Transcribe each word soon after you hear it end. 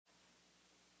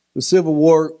The Civil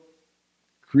War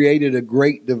created a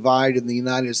great divide in the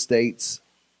United States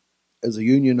as the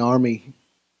Union Army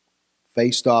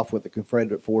faced off with the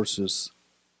Confederate forces.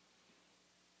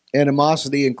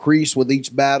 Animosity increased with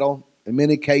each battle. In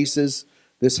many cases,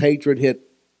 this hatred hit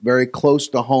very close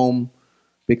to home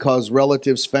because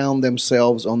relatives found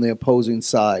themselves on the opposing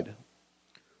side.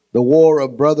 The war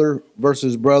of brother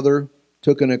versus brother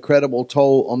took an incredible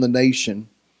toll on the nation.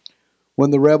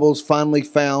 When the rebels finally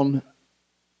found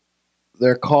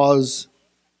their cause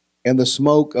and the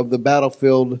smoke of the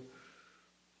battlefield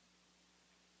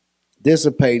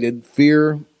dissipated,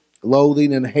 fear,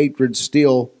 loathing, and hatred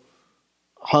still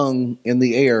hung in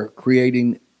the air,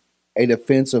 creating a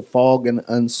defense of fog and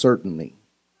uncertainty.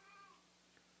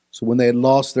 So when they had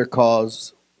lost their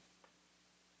cause,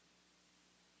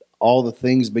 all the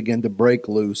things began to break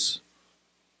loose.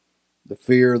 The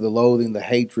fear, the loathing, the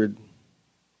hatred.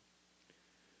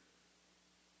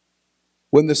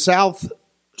 When the South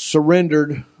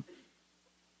surrendered,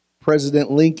 President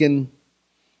Lincoln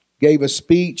gave a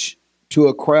speech to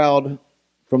a crowd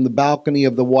from the balcony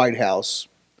of the White House.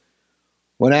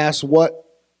 When asked what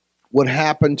would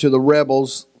happen to the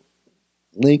rebels,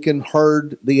 Lincoln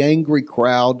heard the angry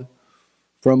crowd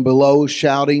from below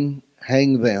shouting,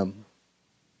 "Hang them."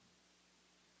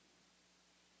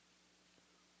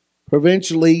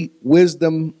 Provincially,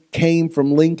 wisdom came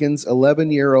from Lincoln's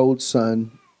 11-year-old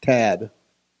son, Tad,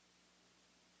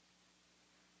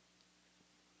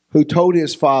 who told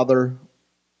his father,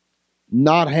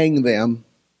 not hang them,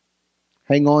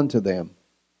 hang on to them.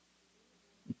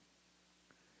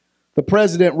 The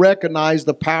president recognized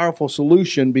the powerful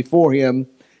solution before him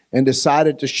and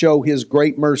decided to show his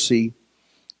great mercy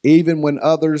even when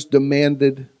others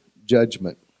demanded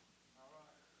judgment.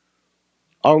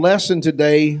 Our lesson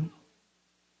today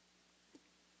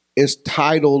is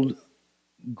titled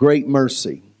Great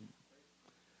Mercy.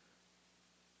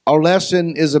 Our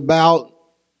lesson is about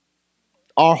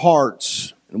our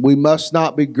hearts. We must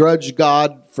not begrudge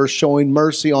God for showing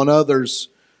mercy on others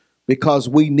because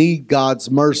we need God's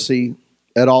mercy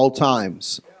at all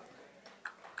times.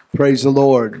 Praise the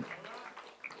Lord.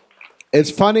 It's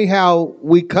funny how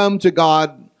we come to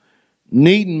God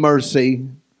needing mercy,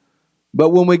 but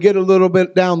when we get a little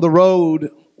bit down the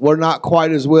road, we're not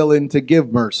quite as willing to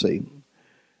give mercy.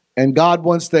 And God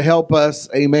wants to help us,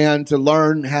 amen, to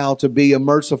learn how to be a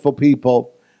merciful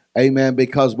people, amen,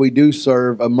 because we do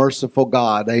serve a merciful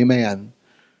God, amen.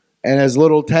 And as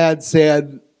little Tad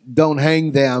said, don't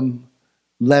hang them,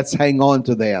 let's hang on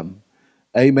to them,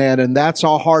 amen. And that's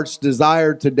our heart's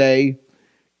desire today.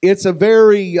 It's a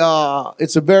very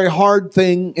hard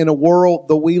thing in a world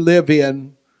that we live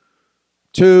in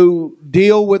to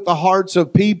deal with the hearts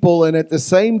of people and at the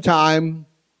same time,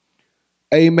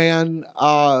 amen,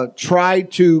 try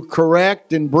to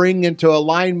correct and bring into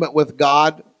alignment with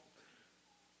God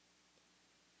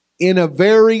in a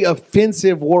very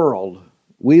offensive world.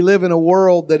 We live in a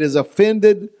world that is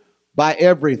offended by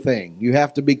everything. You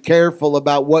have to be careful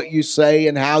about what you say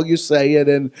and how you say it,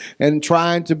 and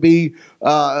trying to be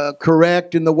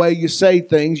correct in the way you say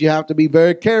things. You have to be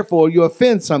very careful or you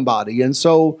offend somebody. And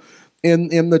so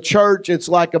in the church, it's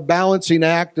like a balancing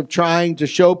act of trying to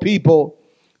show people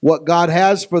what God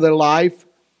has for their life,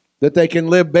 that they can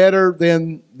live better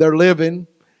than they're living,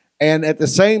 and at the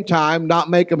same time not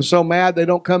make them so mad they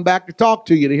don't come back to talk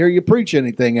to you to hear you preach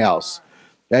anything else.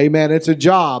 Amen. It's a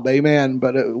job. Amen.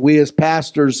 But we as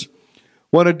pastors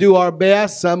want to do our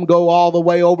best. Some go all the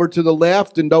way over to the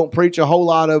left and don't preach a whole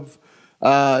lot of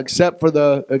except for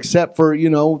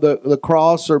the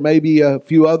cross or maybe a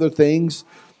few other things.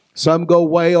 Some go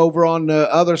way over on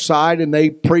the other side and they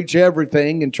preach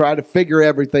everything and try to figure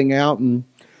everything out. And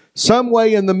some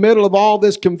way in the middle of all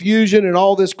this confusion and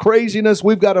all this craziness,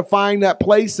 we've got to find that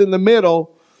place in the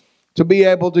middle to be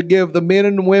able to give the men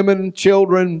and women,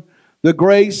 children, the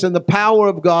grace and the power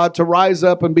of God to rise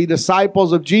up and be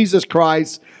disciples of Jesus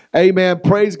Christ. Amen.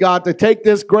 Praise God. To take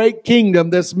this great kingdom,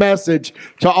 this message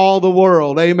to all the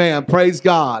world. Amen. Praise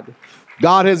God.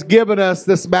 God has given us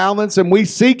this balance and we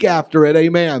seek after it.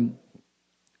 Amen.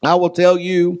 I will tell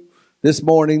you this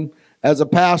morning, as a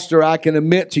pastor, I can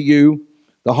admit to you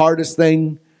the hardest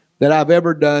thing that I've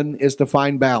ever done is to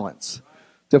find balance.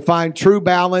 To find true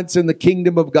balance in the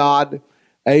kingdom of God.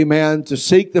 Amen. To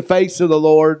seek the face of the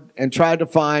Lord and try to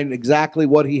find exactly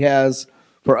what He has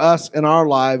for us in our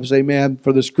lives. Amen.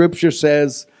 For the scripture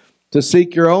says to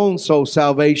seek your own soul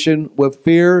salvation with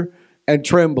fear and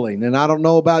trembling. And I don't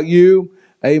know about you,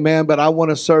 amen, but I want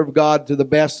to serve God to the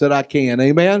best that I can.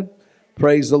 Amen.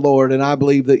 Praise the Lord. And I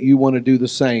believe that you want to do the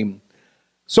same.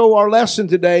 So our lesson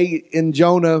today in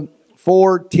Jonah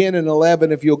 4, 10, and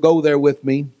 11, if you'll go there with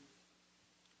me.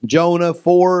 Jonah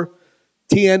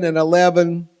 4:10 and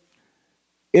 11.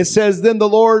 It says, Then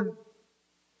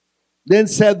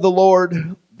said the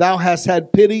Lord, Thou hast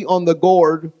had pity on the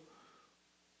gourd,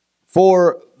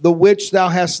 for the which thou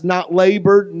hast not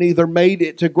labored, neither made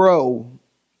it to grow,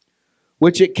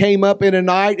 which it came up in a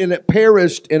night, and it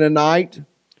perished in a night.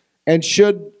 And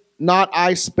should not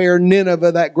I spare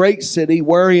Nineveh, that great city,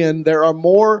 wherein there are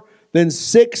more than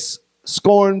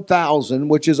 60,000,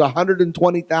 which is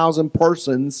 120,000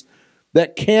 persons,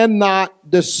 that cannot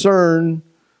discern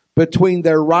between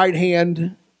their right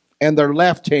hand and their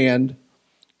left hand,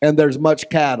 and there's much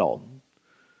cattle.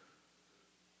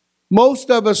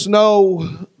 Most of us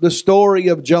know the story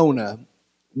of Jonah.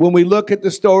 When we look at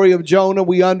the story of Jonah,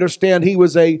 we understand he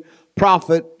was a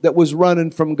prophet that was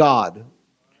running from God.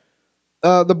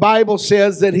 The Bible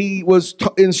says that he was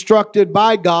instructed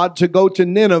by God to go to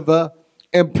Nineveh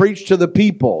and preach to the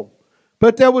people.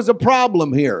 But there was a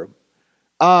problem here.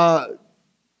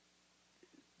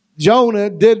 Jonah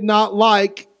did not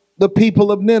like the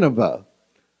people of Nineveh.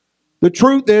 The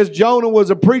truth is, Jonah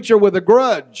was a preacher with a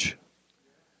grudge.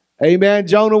 Amen.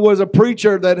 Jonah was a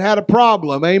preacher that had a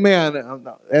problem. Amen.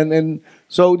 And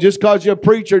so just because you're a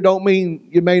preacher don't mean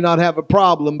you may not have a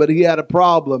problem, but he had a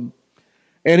problem.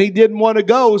 And he didn't want to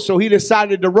go, so he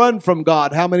decided to run from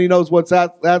God. How many knows what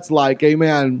that's like?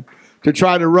 Amen. To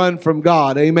try to run from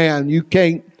God. Amen. You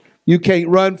can't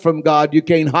run from God. You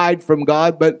can't hide from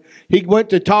God. But he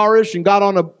went to Tarshish and got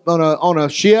on a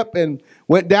ship and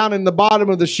went down in the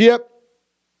bottom of the ship.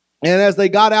 And as they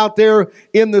got out there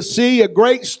in the sea, a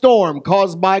great storm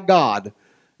caused by God,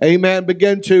 amen,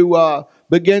 began to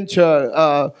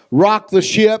rock the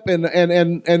ship,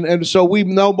 and so we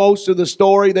know most of the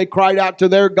story. They cried out to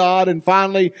their God, and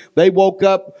finally they woke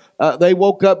up.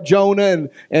 Jonah,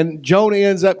 and Jonah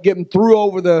ends up getting through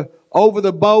over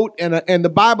the boat, and the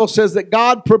Bible says that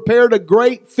God prepared a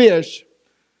great fish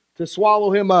to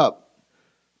swallow him up.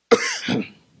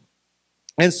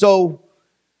 And so,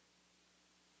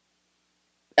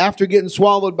 after getting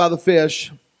swallowed by the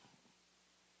fish,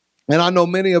 and I know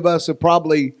many of us have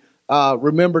probably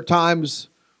remember times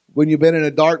when you've been in a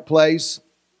dark place.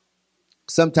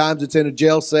 Sometimes it's in a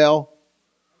jail cell.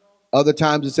 Other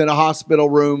times it's in a hospital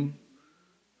room.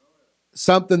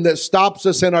 Something that stops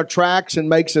us in our tracks and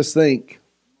makes us think.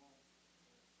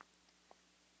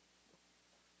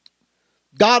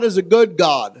 God is a good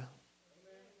God.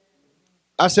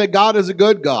 I said God is a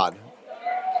good God.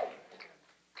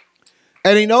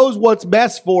 And He knows what's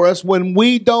best for us when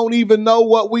we don't even know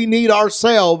what we need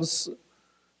ourselves.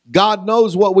 God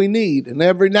knows what we need. And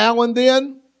every now and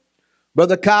then,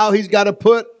 Brother Kyle, He's got to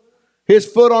put His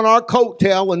foot on our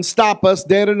coattail and stop us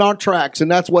dead in our tracks. And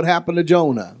that's what happened to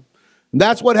Jonah. And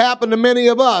that's what happened to many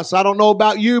of us. I don't know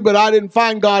about you, but I didn't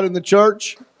find God in the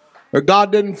church. Or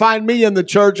God didn't find me in the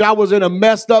church. I was in a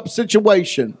messed up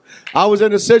situation. I was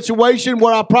in a situation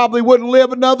where I probably wouldn't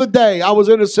live another day. I was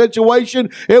in a situation,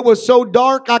 it was so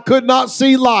dark I could not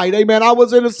see light. Amen. I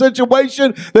was in a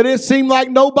situation that it seemed like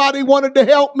nobody wanted to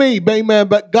help me. Amen.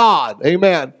 But God.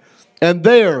 Amen. And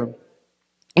there,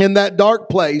 in that dark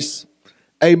place,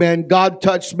 amen, God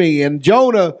touched me. And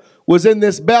Jonah was in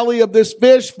this belly of this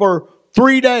fish for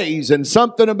 3 days, and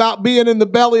something about being in the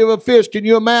belly of a fish. Can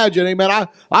you imagine? Amen.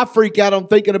 I freak out on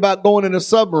thinking about going in a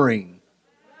submarine.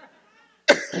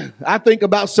 I think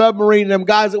about submarine, them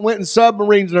guys that went in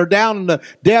submarines and are down in the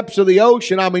depths of the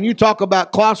ocean. I mean, you talk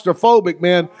about claustrophobic,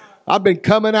 man. I've been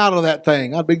coming out of that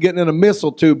thing. I've been getting in a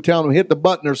missile tube telling them hit the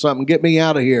button or something, get me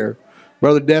out of here.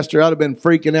 Brother Dester, I'd have been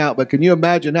freaking out. But can you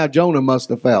imagine how Jonah must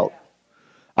have felt?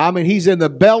 I mean, he's in the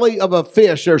belly of a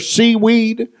fish. There's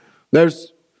seaweed.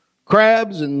 There's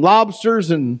crabs and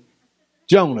lobsters and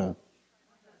Jonah.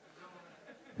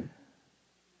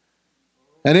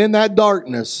 And in that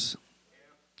darkness,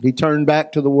 he turned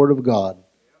back to the Word of God.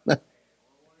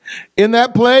 In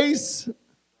that place,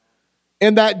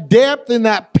 in that depth, in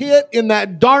that pit, in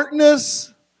that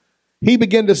darkness, he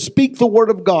began to speak the Word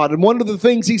of God. And one of the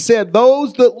things he said,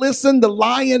 those that listen to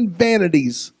lying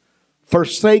vanities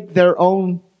forsake their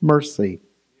own mercy.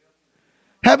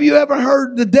 Have you ever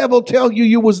heard the devil tell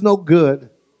you was no good?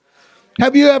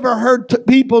 Have you ever heard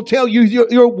people tell you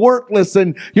you're worthless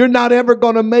and you're not ever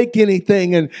going to make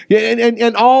anything? And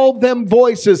all them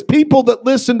voices, people that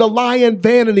listen to lying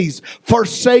vanities,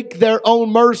 forsake their own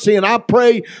mercy. And I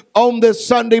pray on this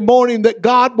Sunday morning that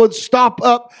God would stop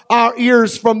up our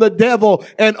ears from the devil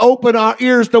and open our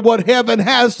ears to what heaven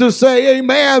has to say.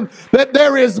 Amen. That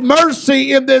there is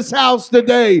mercy in this house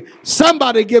today.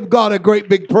 Somebody give God a great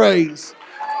big praise.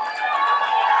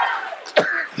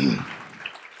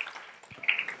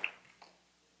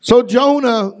 So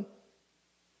Jonah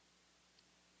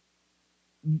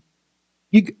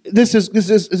This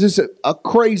is a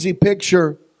crazy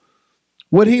picture.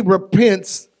 When he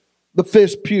repents, the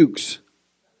fish pukes.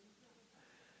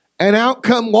 And out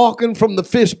come walking from the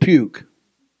fish puke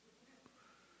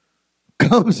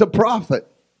comes a prophet.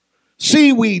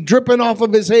 Seaweed dripping off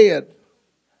of his head.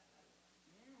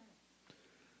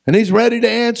 And he's ready to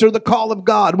answer the call of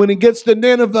God. When he gets to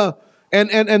Nineveh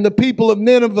and the people of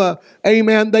Nineveh,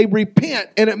 amen, they repent.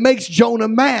 And it makes Jonah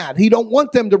mad. He don't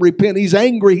want them to repent. He's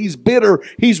angry. He's bitter.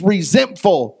 He's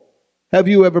resentful. Have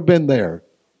you ever been there?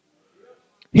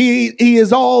 He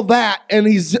is all that, and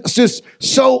he's just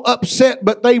so upset,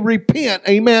 but they repent,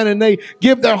 amen, and they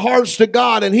give their hearts to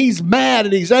God, and he's mad,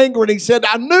 and he's angry, and he said,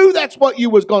 I knew that's what you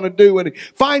was going to do, and he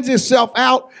finds himself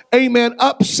out, amen,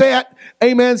 upset,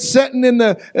 amen, sitting in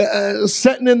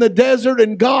the desert,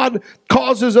 and God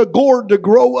causes a gourd to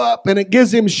grow up, and it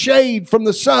gives him shade from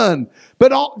the sun.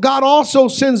 But God also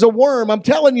sends a worm. I'm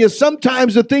telling you,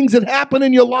 sometimes the things that happen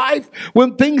in your life,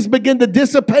 when things begin to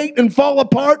dissipate and fall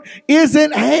apart,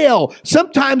 isn't hell.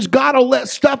 Sometimes God will let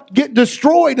stuff get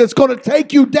destroyed that's going to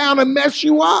take you down and mess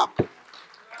you up.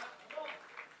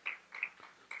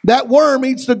 That worm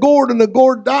eats the gourd, and the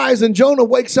gourd dies, and Jonah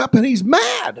wakes up and he's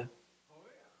mad.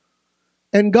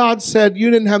 And God said,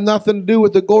 you didn't have nothing to do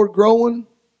with the gourd growing?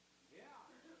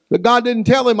 But God didn't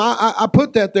tell him, I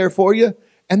put that there for you.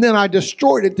 And then I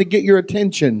destroyed it to get your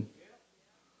attention.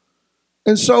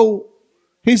 And so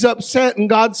he's upset, and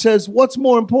God says, what's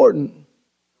more important?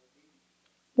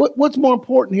 What's more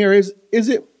important here? Is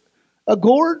it a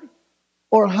gourd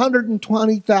or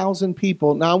 120,000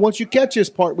 people? Now I want you to catch this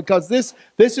part, because this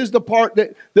is the part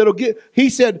that'll get. He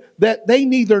said that they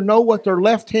neither know what their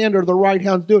left hand or their right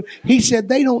hand's doing. He said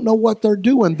they don't know what they're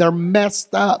doing. They're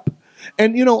messed up.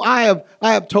 And you know, I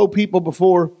have told people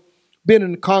before, been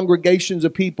in congregations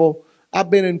of people.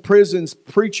 I've been in prisons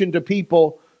preaching to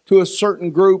people, to a certain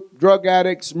group, drug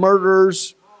addicts,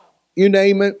 murderers, you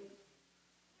name it.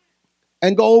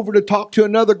 And go over to talk to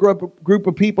another group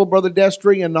of people, Brother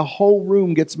Destry, and the whole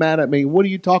room gets mad at me. What are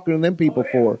you talking to them people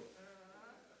for?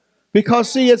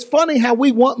 Because, see, it's funny how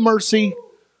we want mercy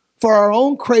for our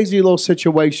own crazy little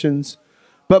situations,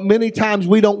 but many times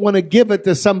we don't want to give it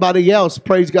to somebody else.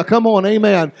 Praise God. Come on,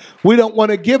 amen. We don't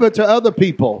want to give it to other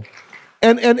people.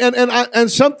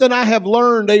 And something I have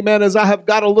learned, amen, as I have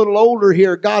got a little older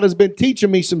here, God has been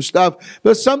teaching me some stuff,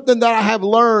 but something that I have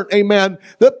learned, amen,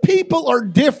 that people are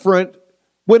different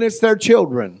when it's their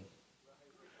children.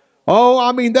 Oh,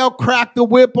 I mean, they'll crack the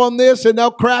whip on this and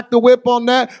they'll crack the whip on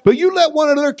that, but you let one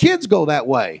of their kids go that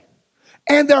way,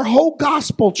 and their whole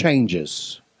gospel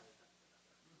changes.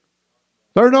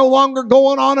 They're no longer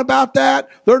going on about that.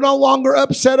 They're no longer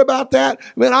upset about that.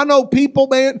 I mean, I know people,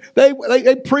 man,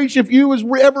 they preach if you was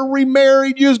ever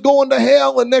remarried, you was going to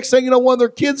hell. And next thing you know, one of their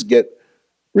kids get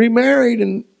remarried,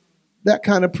 and that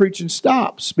kind of preaching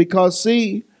stops. Because,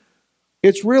 see,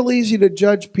 it's real easy to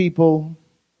judge people.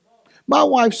 My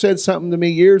wife said something to me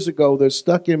years ago that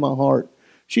stuck in my heart.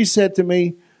 She said to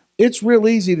me, it's real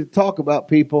easy to talk about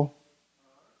people,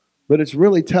 but it's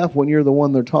really tough when you're the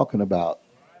one they're talking about.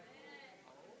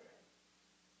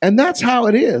 And that's how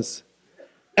it is.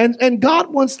 And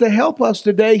God wants to help us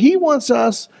today. He wants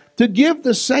us to give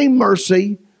the same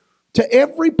mercy to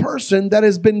every person that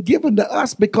has been given to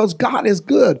us, because God is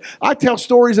good. I tell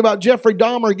stories about Jeffrey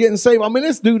Dahmer getting saved. I mean,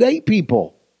 this dude ate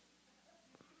people.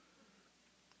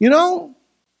 You know?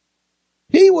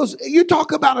 You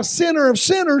talk about a sinner of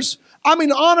sinners. I mean,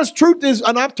 the honest truth is,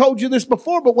 and I've told you this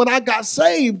before, but when I got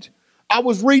saved, I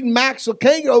was reading Max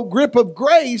Lucado, Grip of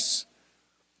Grace,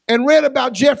 and read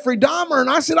about Jeffrey Dahmer, and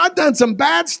I said, I've done some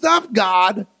bad stuff,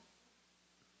 God,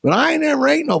 but I ain't never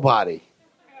ate nobody.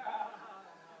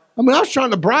 I mean, I was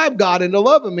trying to bribe God into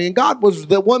loving me, and God was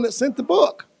the one that sent the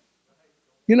book.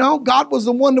 You know, God was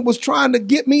the one that was trying to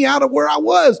get me out of where I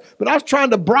was, but I was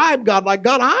trying to bribe God, like,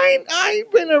 God, I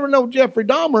ain't been ever know Jeffrey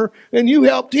Dahmer, and you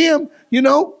helped him, you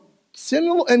know,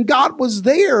 and God was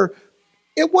there.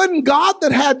 It wasn't God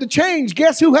that had to change.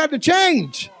 Guess who had to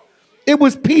change? It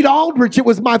was Pete Aldrich. It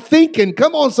was my thinking.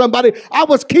 Come on, somebody. I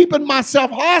was keeping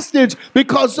myself hostage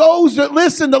because those that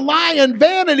listen to lying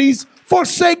vanities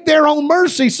forsake their own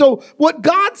mercy. So what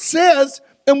God says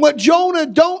and what Jonah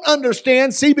don't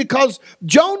understand, see, because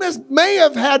Jonah may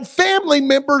have had family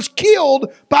members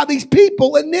killed by these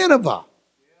people in Nineveh.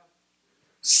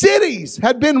 Cities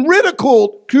had been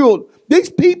ridiculed. These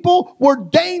people were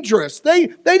dangerous. They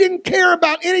didn't care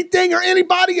about anything or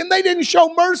anybody, and they didn't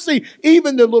show mercy,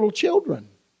 even to little children.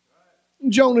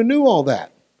 Jonah knew all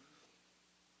that.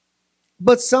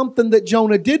 But something that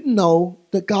Jonah didn't know,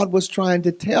 that God was trying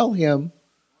to tell him,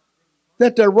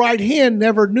 that their right hand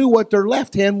never knew what their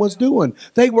left hand was doing.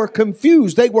 They were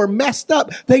confused. They were messed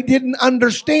up. They didn't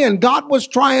understand. God was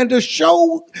trying to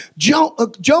show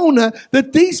Jonah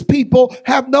that these people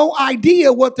have no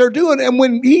idea what they're doing. And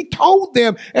when he told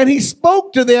them and he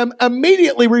spoke to them,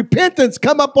 immediately repentance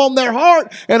come up on their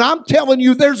heart. And I'm telling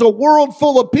you, there's a world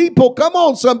full of people. Come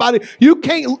on, somebody. You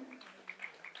can't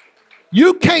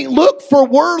look for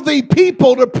worthy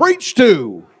people to preach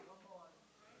to.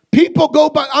 People go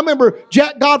by. I remember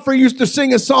Jack Godfrey used to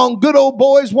sing a song, good old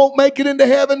boys won't make it into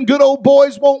heaven. Good old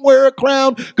boys won't wear a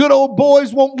crown. Good old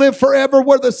boys won't live forever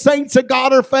where the saints of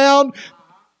God are found.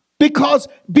 Because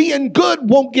being good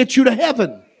won't get you to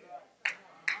heaven.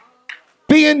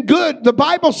 Being good, the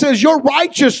Bible says your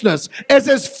righteousness is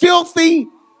as filthy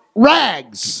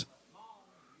rags.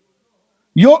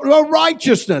 Your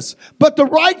righteousness. But the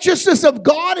righteousness of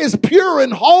God is pure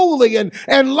and holy and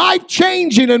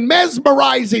life-changing and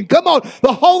mesmerizing. Come on.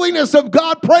 The holiness of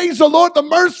God, praise the Lord. The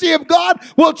mercy of God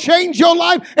will change your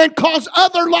life and cause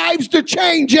other lives to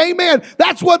change. Amen.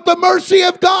 That's what the mercy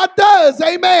of God does.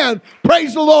 Amen.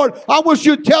 Praise the Lord. I wish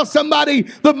you'd tell somebody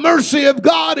the mercy of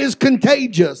God is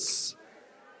contagious.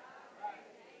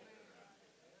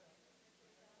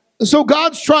 So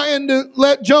God's trying to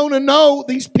let Jonah know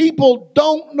these people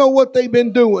don't know what they've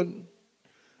been doing.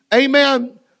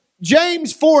 Amen.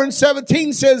 James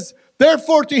 4:17 says,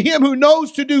 therefore to him who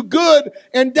knows to do good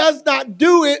and does not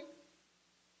do it,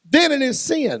 then it is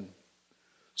sin.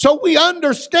 So we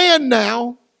understand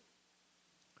now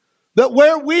that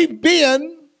where we've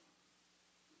been,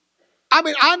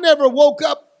 I never woke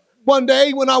up one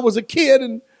day when I was a kid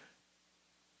and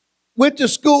went to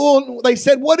school and they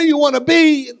said, what do you want to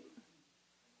be?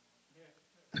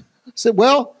 I said,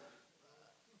 well,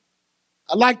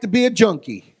 I'd like to be a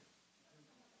junkie.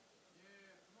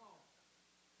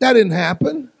 That didn't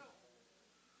happen.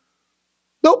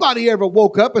 Nobody ever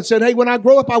woke up and said, hey, when I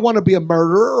grow up, I want to be a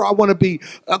murderer. I want to be,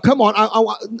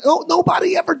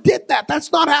 nobody ever did that.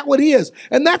 That's not how it is.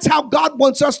 And that's how God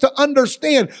wants us to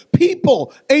understand.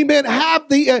 People, amen, have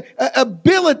the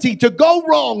ability to go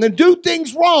wrong and do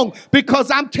things wrong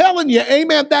because I'm telling you,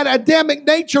 amen, that Adamic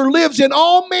nature lives in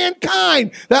all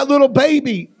mankind. That little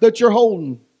baby that you're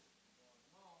holding.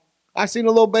 I seen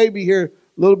a little baby here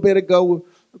a little bit ago with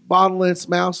a bottle in its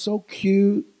mouth. So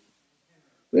cute.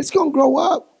 It's going to grow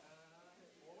up.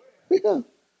 Yeah.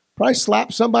 Probably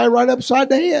slap somebody right upside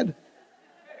the head.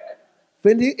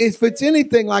 If it's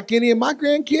anything like any of my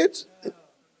grandkids, it'd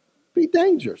be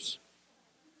dangerous.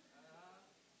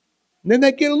 And then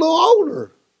they get a little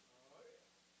older.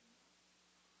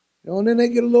 And then they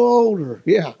get a little older.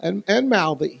 Yeah. And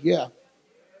mouthy. Yeah.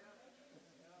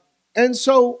 And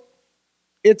so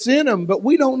it's in them, but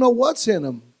we don't know what's in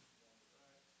them.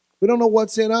 We don't know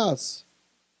what's in us.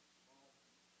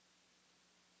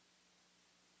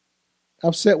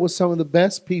 I've sat with some of the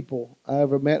best people I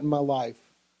ever met in my life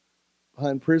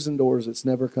behind prison doors that's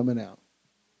never coming out.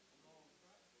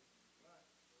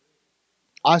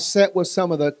 I sat with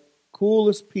some of the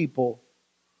coolest people,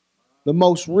 the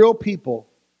most real people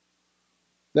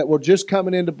that were just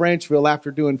coming into Branchville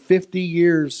after doing 50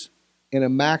 years in a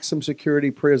maximum security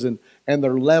prison, and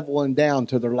they're leveling down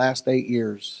to their last 8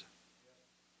 years.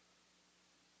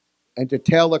 And to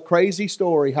tell a crazy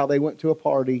story how they went to a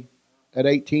party at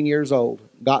 18 years old,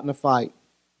 got in a fight.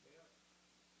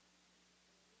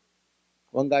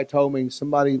 One guy told me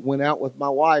somebody went out with my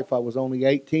wife. I was only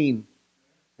 18.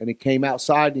 And he came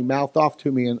outside and he mouthed off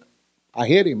to me. And I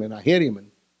hit him.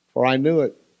 And before I knew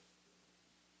it,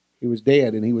 he was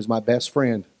dead. And he was my best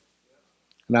friend.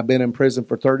 And I've been in prison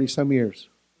for 30 some years.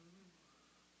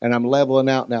 And I'm leveling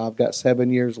out now. I've got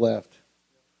 7 years left.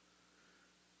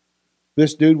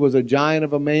 This dude was a giant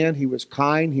of a man. He was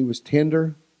kind. He was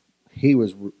tender. He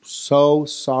was so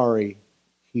sorry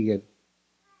he had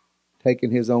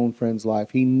taken his own friend's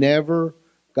life. He never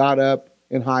got up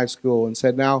in high school and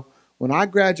said, now, when I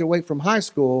graduate from high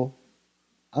school,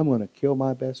 I'm going to kill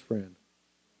my best friend.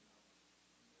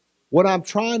 What I'm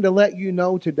trying to let you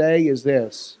know today is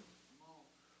this,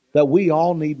 that we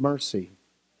all need mercy.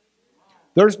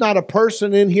 There's not a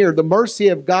person in here. The mercy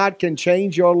of God can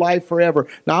change your life forever.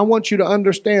 Now, I want you to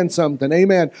understand something.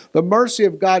 Amen. The mercy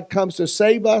of God comes to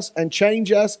save us and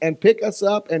change us and pick us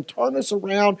up and turn us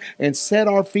around and set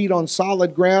our feet on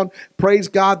solid ground. Praise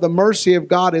God. The mercy of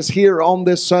God is here on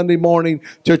this Sunday morning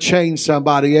to change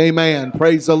somebody. Amen.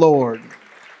 Praise the Lord.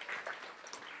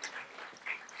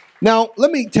 Now,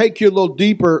 let me take you a little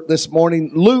deeper this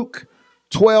morning. Luke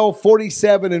 12,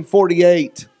 47 and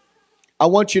 48. I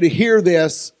want you to hear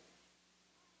this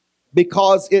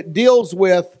because it deals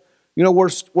with,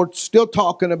 we're still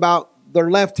talking about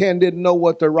their left hand didn't know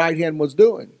what their right hand was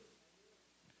doing.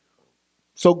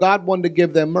 So God wanted to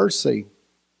give them mercy.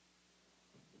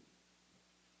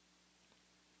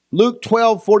 Luke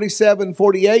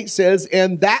 12:47-48 says,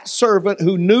 and that servant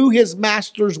who knew his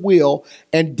master's will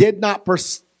and did not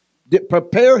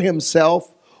prepare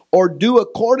himself or do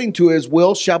according to his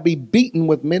will shall be beaten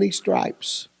with many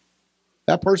stripes.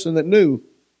 That person that knew,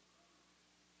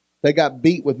 they got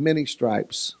beat with many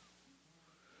stripes.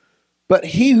 But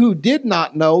he who did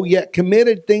not know, yet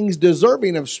committed things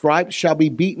deserving of stripes, shall be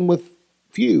beaten with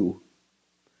few.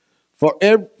 For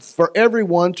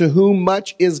everyone to whom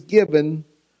much is given,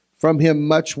 from him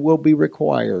much will be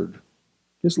required.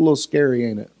 Just a little scary,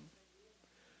 ain't it?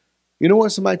 You know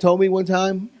what somebody told me one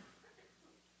time?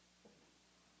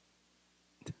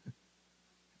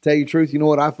 Tell you the truth, you know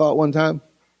what I thought one time?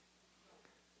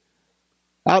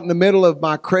 Out in the middle of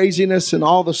my craziness and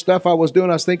all the stuff I was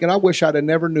doing, I was thinking, I wish I'd have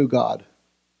never knew God.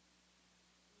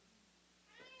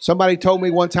 Somebody told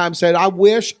me one time, said, I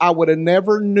wish I would have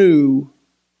never knew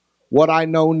what I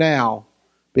know now,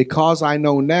 because I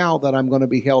know now that I'm going to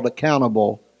be held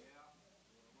accountable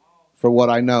for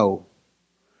what I know.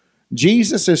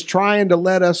 Jesus is trying to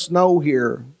let us know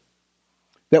here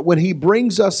that when he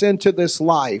brings us into this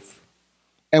life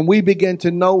and we begin to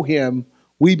know him,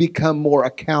 we become more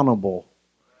accountable.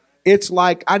 It's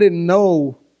like I didn't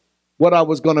know what I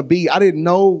was going to be. I didn't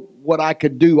know what I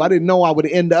could do. I didn't know I would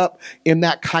end up in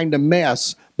that kind of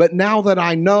mess. But now that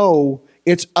I know,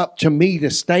 it's up to me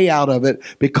to stay out of it,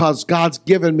 because God's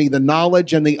given me the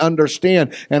knowledge and the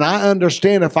understand. And I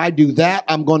understand if I do that,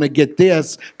 I'm going to get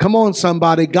this. Come on,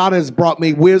 somebody. God has brought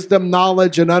me wisdom,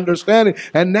 knowledge, and understanding.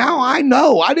 And now I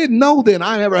know. I didn't know then.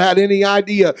 I never had any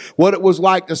idea what it was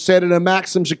like to sit in a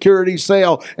maximum security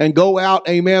cell and go out,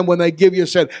 amen, when they give you,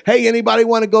 said, hey, anybody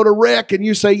want to go to rec? And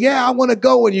you say, yeah, I want to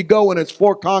go. And you go, and it's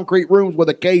 4 concrete rooms with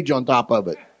a cage on top of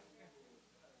it.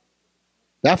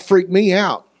 That freaked me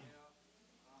out.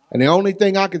 And the only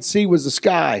thing I could see was the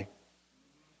sky.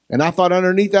 And I thought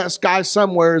underneath that sky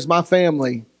somewhere is my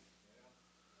family.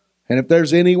 And if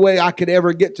there's any way I could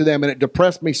ever get to them, and it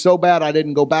depressed me so bad I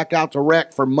didn't go back out to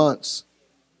rec for months.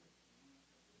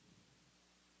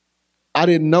 I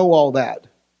didn't know all that.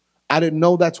 I didn't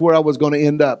know that's where I was going to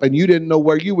end up. And you didn't know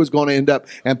where you was going to end up.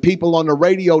 And people on the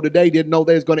radio today didn't know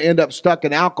they was going to end up stuck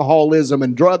in alcoholism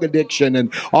and drug addiction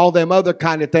and all them other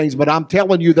kind of things. But I'm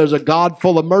telling you, there's a God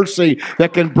full of mercy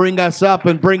that can bring us up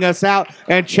and bring us out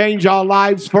and change our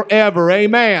lives forever.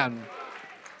 Amen.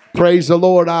 Praise the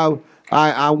Lord.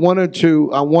 I wanted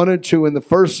to in the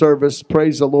first service,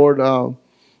 praise the Lord,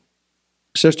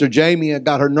 Sister Jamie had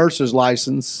got her nurse's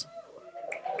license.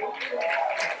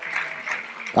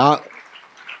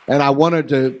 And I wanted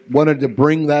to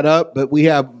bring that up, but we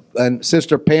have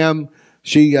Sister Pam.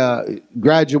 She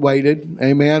graduated.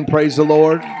 Amen. Praise the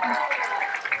Lord.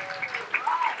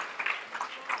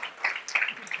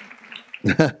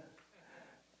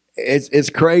 It's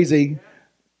crazy.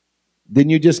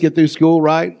 Didn't you just get through school,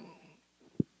 right?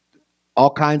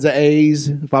 All kinds of A's,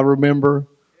 if I remember.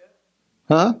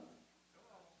 Huh?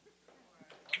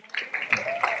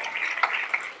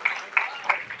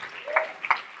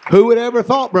 Who would ever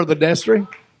thought, Brother Destry?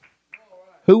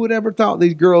 Who would ever thought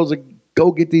these girls would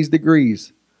go get these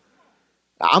degrees?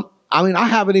 I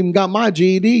haven't even got my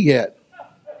GED yet.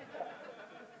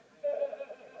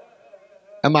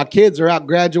 And my kids are out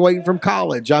graduating from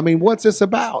college. I mean, what's this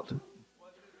about?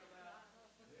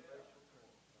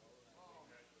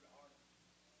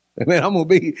 And then I'm going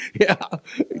to be,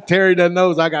 Terry doesn't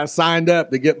know I got signed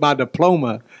up to get my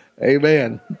diploma.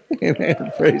 Amen.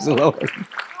 Amen. Praise the Lord.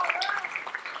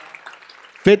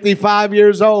 55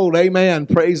 years old. Amen.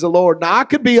 Praise the Lord. Now, I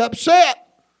could be upset.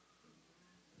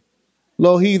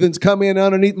 Little heathens come in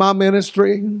underneath my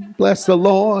ministry. Bless the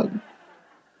Lord.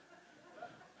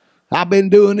 I've been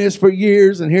doing this for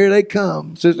years, and here they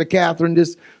come. Sister Catherine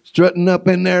just strutting up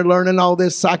in there, learning all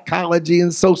this psychology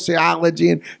and sociology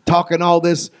and talking all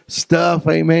this stuff.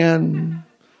 Amen.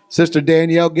 Sister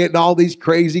Danielle getting all these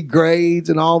crazy grades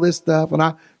and all this stuff.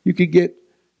 And you could get,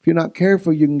 if you're not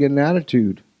careful, you can get an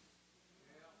attitude.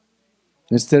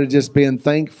 Instead of just being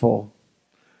thankful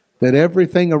that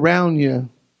everything around you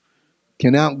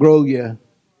can outgrow you.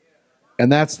 And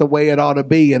that's the way it ought to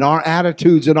be. And our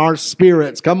attitudes and our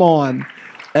spirits. Come on.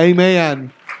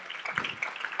 Amen.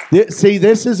 See,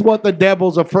 this is what the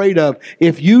devil's afraid of.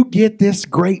 If you get this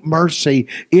great mercy,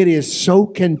 it is so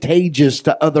contagious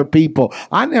to other people.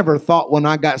 I never thought when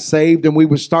I got saved and we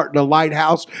were starting a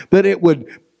lighthouse that it would...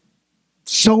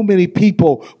 so many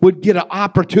people would get an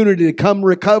opportunity to come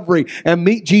recovery and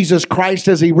meet Jesus Christ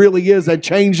as he really is and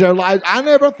change their lives. I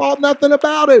never thought nothing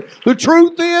about it. The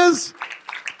truth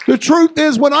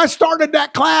is when I started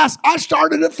that class, I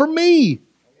started it for me.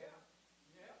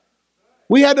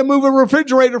 We had to move a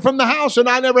refrigerator from the house, and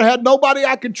I never had nobody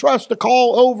I could trust to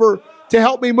call over to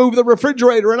help me move the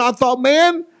refrigerator. And I thought,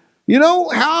 man,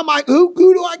 who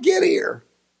do I get here?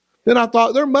 Then I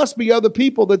thought, there must be other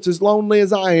people that's as lonely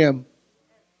as I am.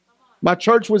 My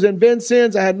church was in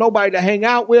Vincennes. I had nobody to hang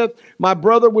out with. My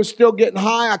brother was still getting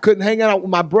high. I couldn't hang out with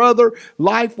my brother.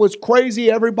 Life was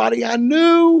crazy. Everybody I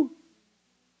knew.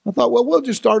 I thought, well, we'll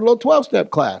just start a little 12-step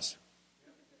class.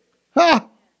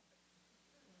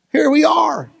 Here we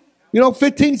are.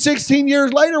 15, 16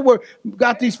 years later, we've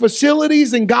got these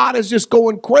facilities and God is just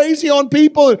going crazy on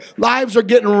people. And lives are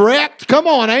getting wrecked. Come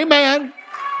on, amen.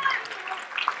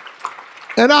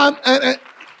 And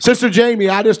Sister Jamie,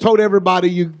 I just told everybody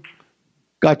you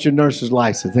got your nurse's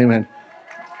license. Amen.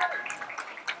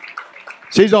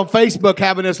 She's on Facebook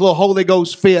having this little Holy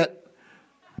Ghost fit,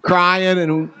 crying.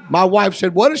 And my wife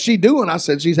said, what is she doing? I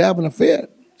said, she's having a fit.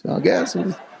 So I guess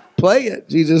we'll play it.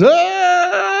 She says, she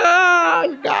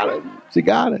got it. She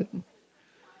got it.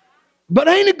 But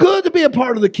ain't it good to be a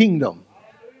part of the kingdom?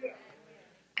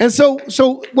 And so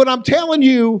what I'm telling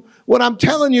you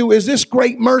is this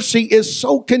great mercy is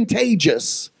so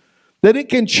contagious that it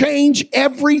can change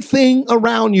everything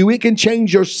around you. It can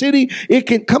change your city. It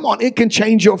can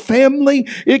change your family.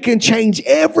 It can change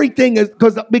everything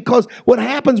because what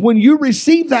happens when you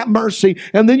receive that mercy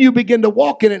and then you begin to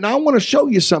walk in it. And I want to show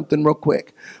you something real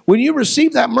quick. When you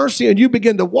receive that mercy and you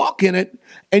begin to walk in it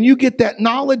and you get that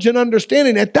knowledge and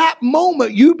understanding, at that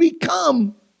moment you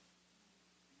become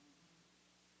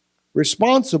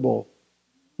responsible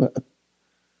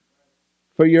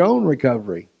for your own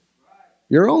recovery,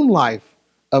 your own life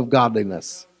of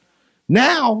godliness.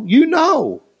 Now you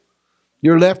know.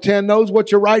 Your left hand knows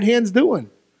what your right hand's doing.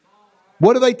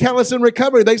 What do they tell us in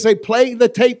recovery? They say play the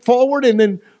tape forward and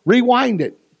then rewind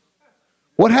it.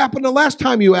 What happened the last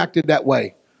time you acted that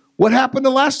way? What happened the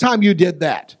last time you did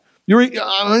that?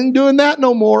 I ain't doing that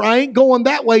no more. I ain't going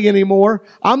that way anymore.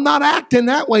 I'm not acting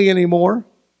that way anymore.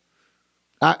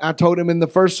 I told him in the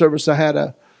first service I had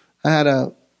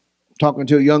a talking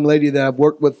to a young lady that I've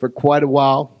worked with for quite a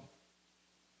while.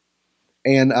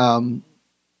 And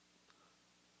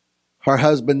her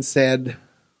husband said,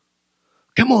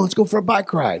 come on, let's go for a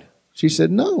bike ride. She said,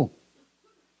 no,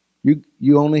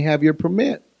 you only have your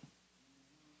permit.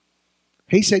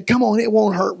 He said, come on, it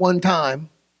won't hurt one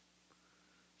time.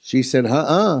 She said,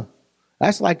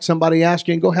 that's like somebody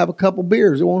asking you to go have a couple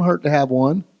beers. It won't hurt to have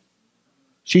one.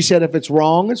 She said, if it's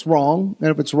wrong, it's wrong.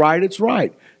 And if it's right, it's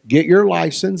right. Get your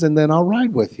license and then I'll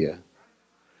ride with you.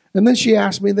 And then she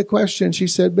asked me the question. She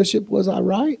said, Bishop, was I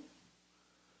right?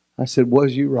 I said,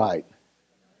 was you right?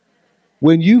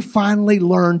 When you finally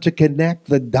learn to connect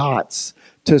the dots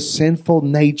to sinful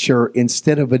nature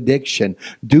instead of addiction,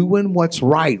 doing what's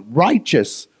right,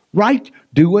 righteous, right?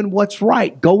 Doing what's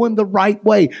right, going the right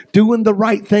way, doing the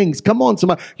right things. Come on,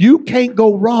 somebody. You can't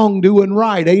go wrong doing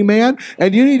right. Amen.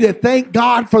 And you need to thank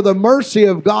God for the mercy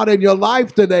of God in your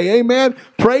life today. Amen.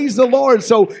 Praise the Lord.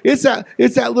 So it's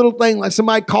that little thing. Like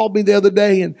somebody called me the other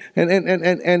day and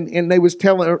they was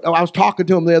telling, I was talking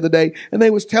to them the other day and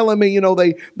they was telling me,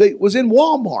 they was in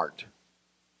Walmart,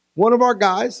 one of our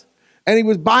guys, and he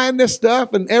was buying this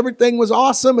stuff and everything was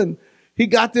awesome. And he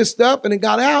got this stuff and he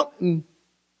got out and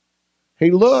he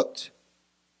looked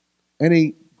and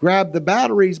he grabbed the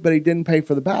batteries, but he didn't pay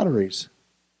for the batteries.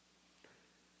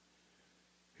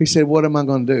 He said, what am I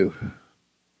going to do?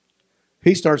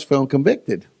 He starts feeling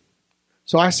convicted.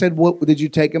 So I said, what, did you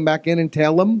take them back in and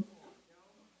tell them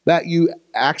that you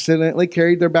accidentally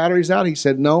carried their batteries out? He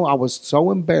said, no, I was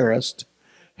so embarrassed.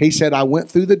 He said, I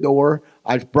went through the door.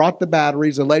 I brought the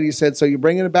batteries. The lady said, so you're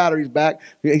bringing the batteries back?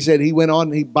 He said, he went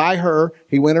on, by her,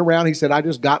 he went around. He said, I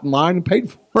just got in line and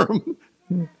paid for them.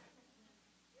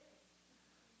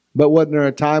 But wasn't there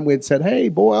a time we'd said, hey,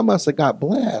 boy, I must have got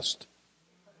blessed.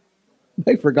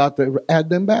 They forgot to add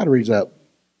them batteries up.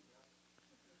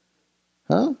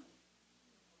 Huh?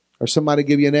 Or somebody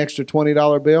give you an extra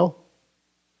 $20 bill?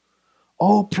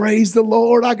 Oh, praise the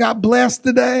Lord, I got blessed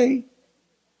today.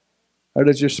 Or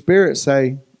does your spirit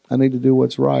say, I need to do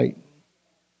what's right?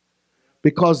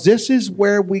 Because this is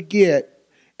where we get,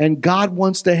 and God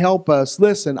wants to help us.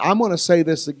 Listen, I'm going to say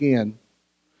this again.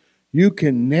 You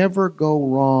can never go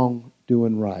wrong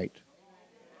doing right.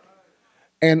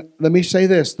 And let me say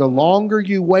this. The longer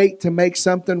you wait to make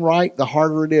something right, the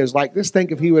harder it is. Like, just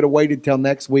think if he would have waited till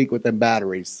next week with them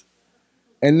batteries.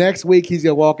 And next week he's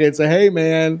going to walk in and say, hey,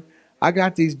 man, I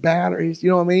got these batteries. You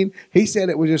know what I mean? He said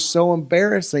it was just so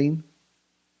embarrassing,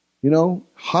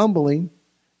 humbling.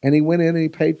 And he went in and he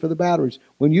paid for the batteries.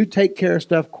 When you take care of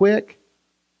stuff quick,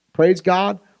 praise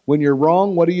God, when you're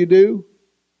wrong, what do?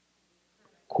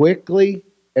 Quickly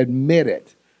admit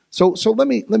it. So let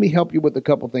me help you with a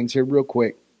couple things here real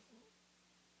quick.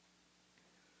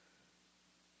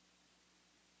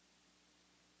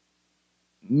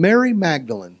 Mary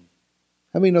Magdalene.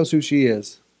 How many knows who she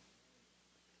is?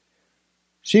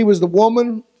 She was the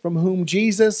woman from whom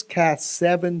Jesus cast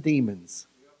 7 demons.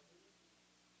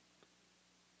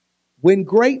 When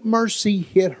great mercy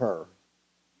hit her,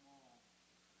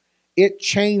 it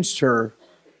changed her,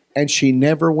 and she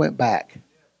never went back.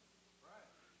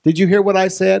 Did you hear what I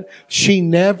said? She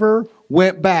never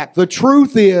went back. The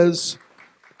truth is,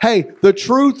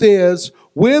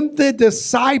 when the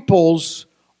disciples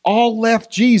all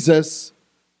left Jesus,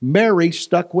 Mary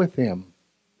stuck with him.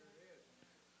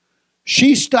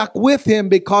 She stuck with him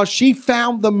because she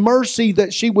found the mercy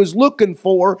that she was looking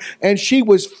for, and she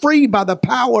was free by the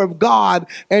power of God,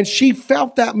 and she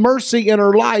felt that mercy in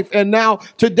her life. And now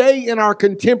today in our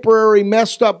contemporary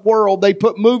messed up world, they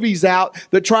put movies out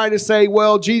that try to say,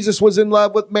 well, Jesus was in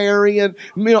love with Mary and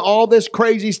all this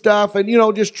crazy stuff, and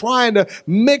just trying to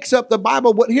mix up the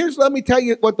Bible. But let me tell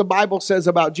you what the Bible says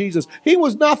about Jesus. He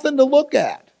was nothing to look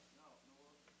at.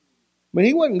 I mean,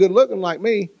 he wasn't good looking like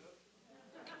me.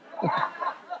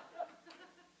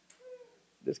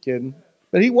 Just kidding.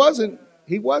 But he wasn't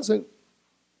a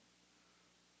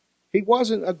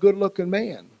good-looking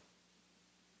man.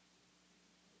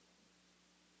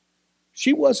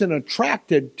 She wasn't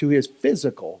attracted to his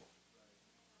physical.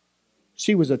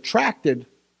 She was attracted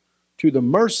to the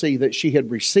mercy that she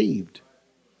had received.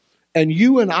 And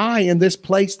you and I in this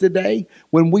place today,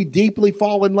 when we deeply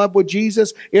fall in love with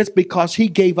Jesus, it's because he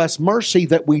gave us mercy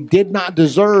that we did not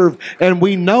deserve, and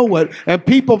we know it. And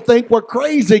people think we're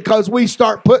crazy because we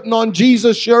start putting on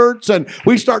Jesus shirts and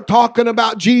we start talking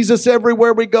about Jesus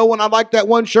everywhere we go. And I like that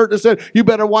one shirt that said, you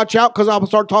better watch out because I'll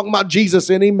start talking about Jesus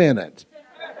any minute.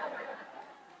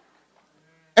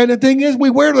 And the thing is, we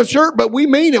wear the shirt, but we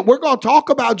mean it. We're going to talk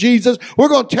about Jesus. We're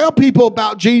going to tell people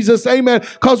about Jesus, amen,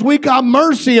 because we got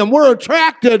mercy and we're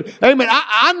attracted. Amen.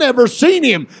 I never seen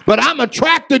him, but I'm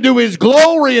attracted to his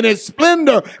glory and his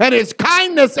splendor and his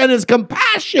kindness and his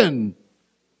compassion.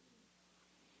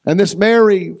 And this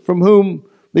Mary, from whom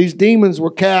these demons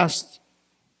were cast,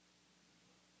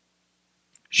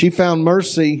 she found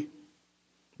mercy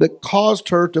that caused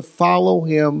her to follow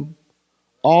him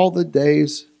all the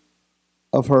days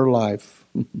of her life.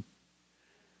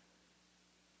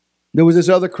 There was this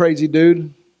other crazy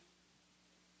dude,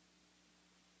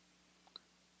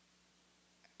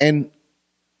 and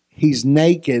he's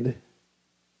naked,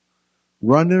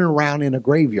 running around in a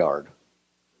graveyard.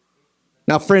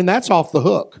 Now, friend, that's off the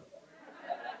hook.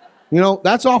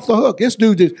 That's off the hook. This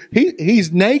dude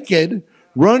he's naked,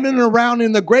 running around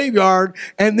in the graveyard,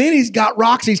 and then he's got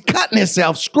rocks. He's cutting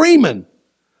himself, screaming.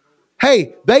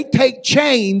 Hey, they take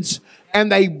chains and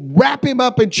they wrap him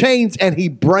up in chains, and he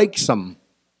breaks them.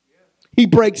 He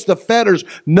breaks the fetters.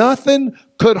 Nothing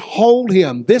could hold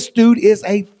him. This dude is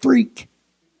a freak.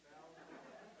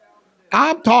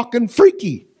 I'm talking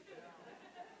freaky.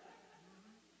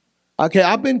 Okay,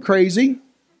 I've been crazy.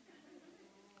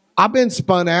 I've been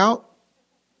spun out.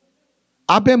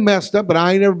 I've been messed up, but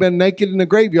I ain't never been naked in the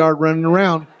graveyard running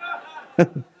around.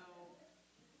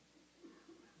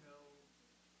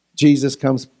 Jesus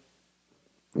comes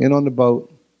in on the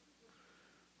boat.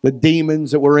 The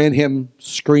demons that were in him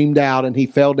screamed out, and he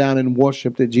fell down and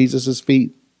worshipped at Jesus'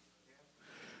 feet.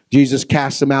 Jesus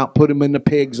cast them out, put them in the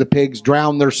pigs. The pigs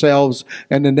drowned themselves,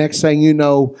 and the next thing you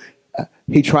know,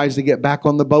 he tries to get back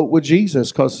on the boat with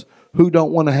Jesus, because who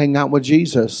don't want to hang out with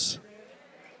Jesus?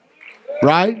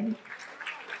 Right?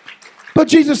 But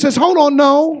Jesus says, hold on,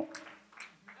 no,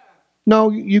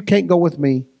 you can't go with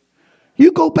me.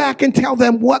 You go back and tell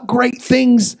them what great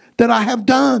things that I have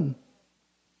done.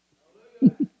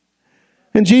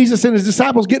 And Jesus and his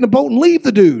disciples get in the boat and leave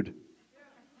the dude.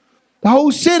 The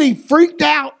whole city freaked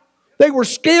out. They were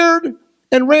scared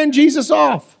and ran Jesus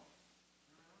off.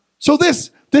 So this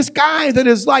guy that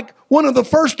is like one of the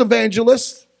first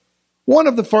evangelists,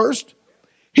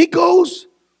 he goes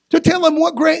to tell them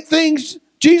what great things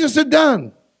Jesus had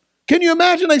done. Can you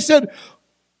imagine? They said,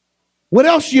 what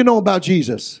else do you know about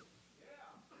Jesus?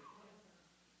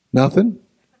 Nothing.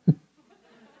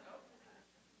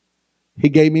 He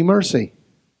gave me mercy.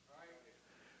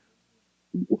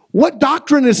 What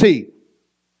doctrine is he?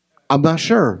 I'm not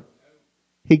sure.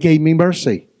 He gave me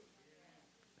mercy.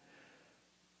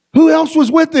 Who else was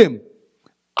with him?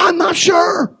 I'm not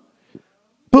sure.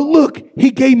 But look,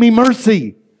 he gave me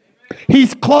mercy.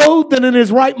 He's clothed and in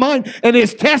his right mind, and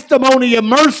his testimony of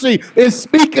mercy is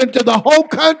speaking to the whole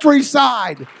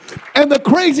countryside. And the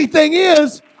crazy thing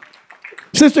is,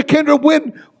 Sister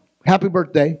Kendra, happy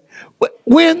birthday.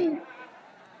 When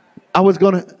I was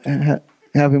going to,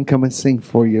 have him come and sing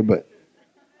for you. But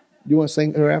you want to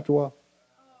sing her after a while?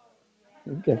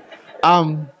 Okay.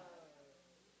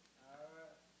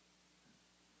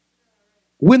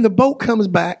 When the boat comes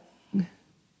back,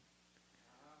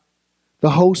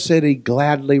 the whole city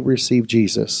gladly received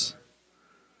Jesus.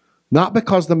 Not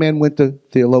because the man went to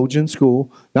theologian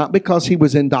school, not because he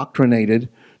was indoctrinated,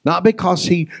 not because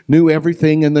he knew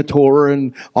everything in the Torah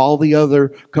and all the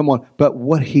other, but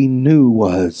what he knew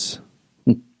was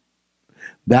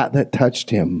that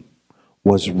touched him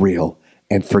was real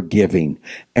and forgiving,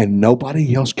 and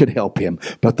nobody else could help him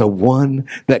but the one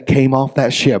that came off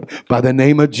that ship by the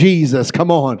name of Jesus. Come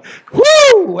on.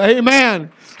 Woo! Amen.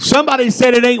 Somebody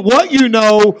said it ain't what you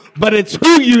know, but it's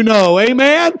who you know.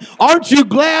 Amen. Aren't you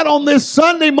glad on this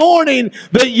Sunday morning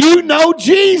that you know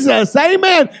Jesus?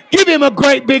 Amen. Give him a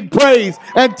great big praise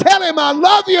and tell him, I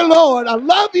love you, Lord. I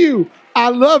love you. I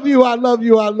love you. I love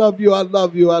you. I love you. I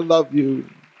love you. I love you.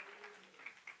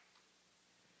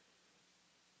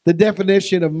 The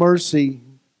definition of mercy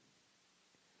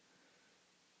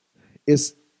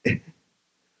is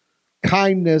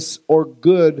kindness or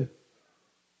good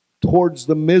towards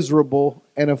the miserable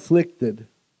and afflicted.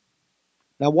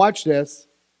 Now watch this,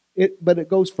 but it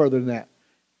goes further than that.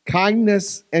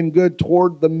 Kindness and good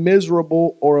toward the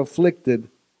miserable or afflicted,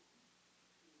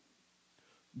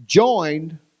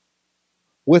 joined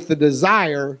with the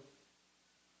desire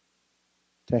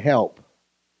to help.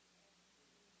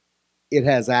 It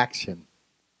has action.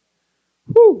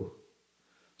 Whew.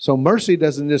 So mercy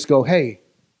doesn't just go, hey,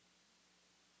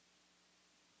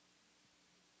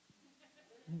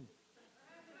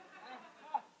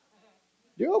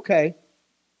 you're okay.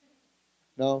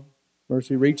 No,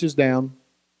 mercy reaches down.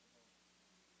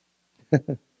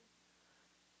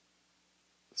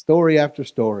 Story after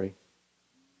story.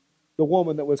 The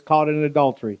woman that was caught in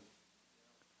adultery.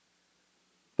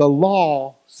 The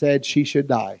law said she should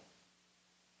die.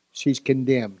 She's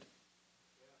condemned.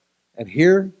 And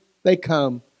here they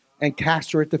come and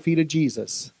cast her at the feet of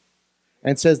Jesus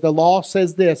and says, the law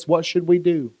says this, what should we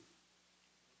do?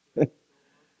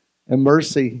 And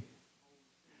mercy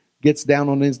gets down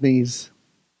on his knees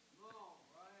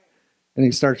and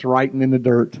he starts writing in the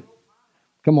dirt.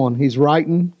 Come on, he's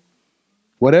writing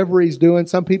whatever he's doing.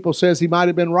 Some people says he might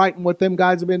have been writing what them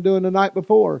guys have been doing the night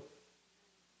before.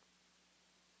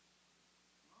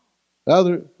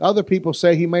 Other people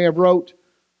say he may have wrote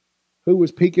who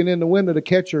was peeking in the window to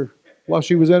catch her while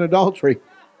she was in adultery.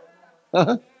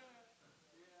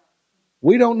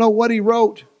 We don't know what he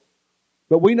wrote,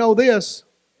 but we know this.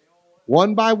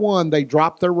 One by one, they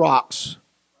dropped their rocks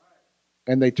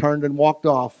and they turned and walked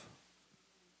off.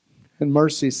 And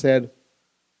Mercy said,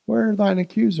 where are thine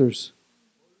accusers?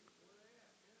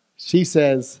 She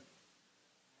says,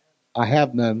 I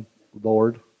have none,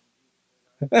 Lord.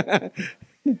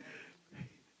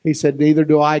 He said, neither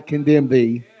do I condemn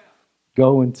thee.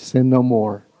 Go and sin no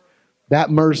more.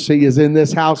 That mercy is in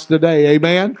this house today.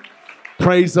 Amen.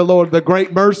 Praise the Lord. The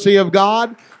great mercy of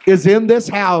God is in this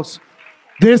house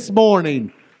this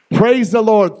morning. Praise the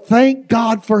Lord. Thank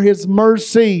God for his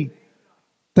mercy.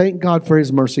 Thank God for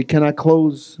his mercy. Can I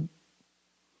close?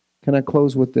 Can I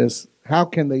close with this? How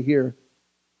can they hear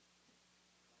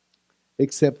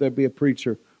except there be a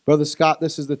preacher? Brother Scott,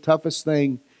 this is the toughest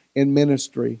thing in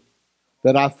ministry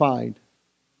that I find.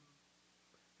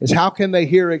 Is how can they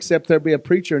hear except there be a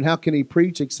preacher? And how can he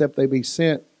preach except they be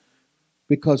sent?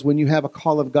 Because when you have a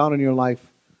call of God in your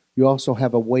life, you also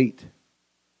have a weight.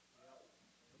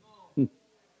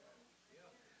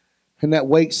 And that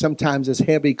weight sometimes is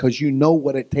heavy because you know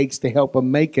what it takes to help them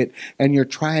make it. And you're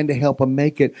trying to help them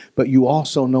make it. But you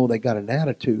also know they got an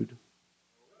attitude.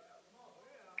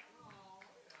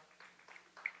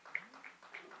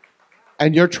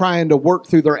 And you're trying to work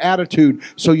through their attitude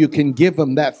so you can give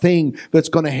them that thing that's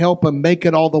going to help them make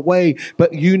it all the way.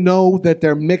 But you know that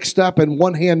they're mixed up and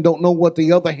one hand don't know what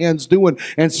the other hand's doing.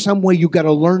 And some way you got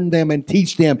to learn them and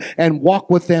teach them and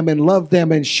walk with them and love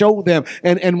them and show them.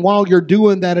 And while you're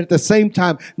doing that at the same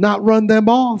time, not run them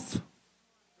off.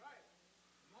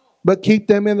 But keep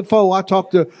them in the fold. I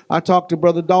talked to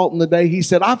Brother Dalton today. He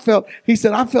said, I felt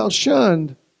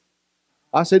shunned.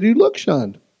 I said, you look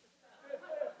shunned.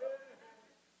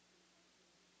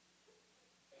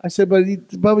 I said, but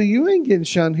Bubba, you ain't getting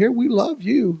shunned here. We love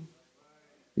you.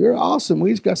 You're awesome.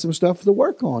 We just got some stuff to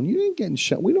work on. You ain't getting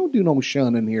shunned. We don't do no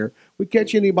shunning here. We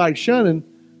catch anybody shunning,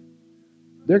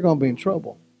 they're going to be in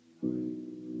trouble.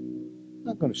 I'm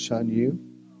not going to shun you.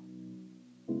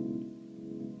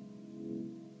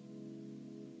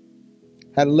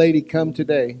 Had a lady come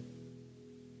today.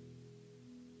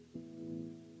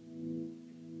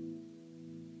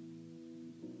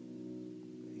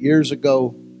 Years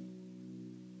ago,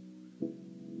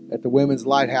 Women's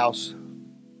Lighthouse.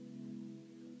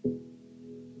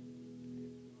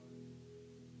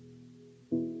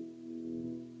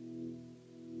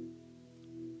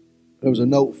 There was a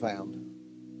note found.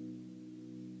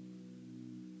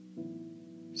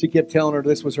 She kept telling her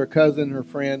this was her cousin, her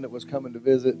friend that was coming to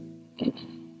visit.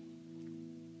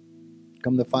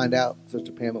 Come to find out,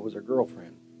 Sister Pam, it was her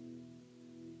girlfriend.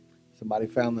 Somebody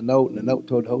found the note, and the note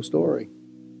told the whole story.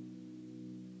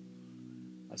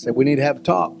 I said, we need to have a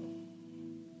talk.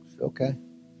 She said, okay.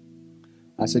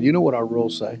 I said, you know what our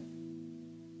rules say.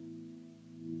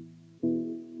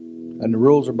 And the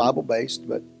rules are Bible-based,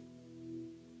 but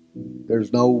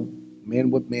there's no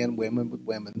men with men, women with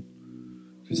women.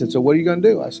 She said, so what are you going to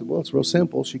do? I said, well, it's real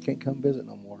simple. She can't come visit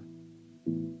no more.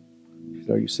 She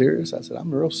said, are you serious? I said,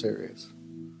 I'm real serious.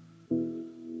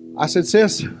 I said,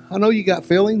 sis, I know you got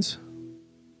feelings,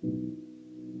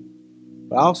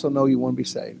 but I also know you want to be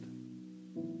saved.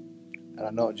 And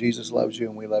I know Jesus loves you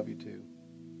and we love you too.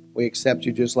 We accept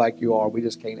you just like you are. We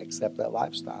just can't accept that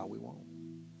lifestyle. We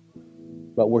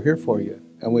won't. But we're here for you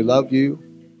and we love you.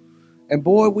 And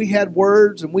boy, we had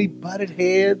words and we butted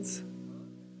heads.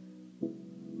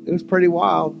 It was pretty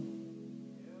wild.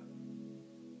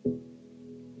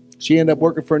 She ended up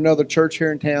working for another church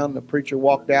here in town. The preacher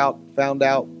walked out, found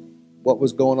out what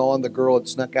was going on. The girl had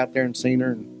snuck out there and seen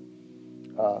her.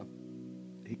 And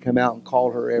he come out and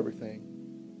called her everything.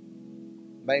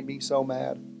 Made me so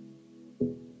mad.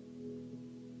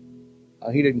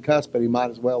 He didn't cuss, but he might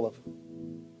as well have.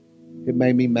 It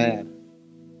made me mad.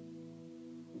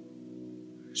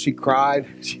 She cried.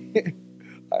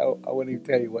 I wouldn't even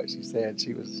tell you what she said.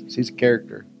 She's a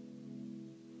character.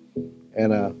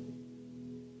 And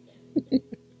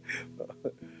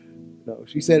no,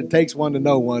 she said it takes one to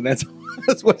know one. That's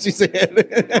what she said.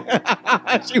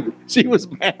 she was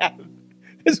mad.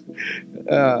 It's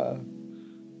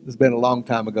been a long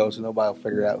time ago, so nobody will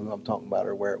figure out who I'm talking about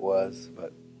or where it was.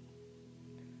 But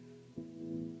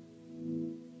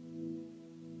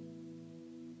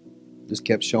just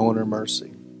kept showing her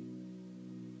mercy.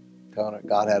 Telling her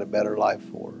God had a better life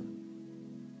for her.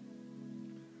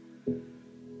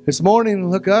 This morning, I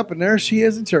look up and there she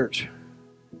is in church.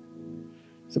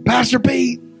 I said, Pastor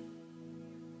Pete.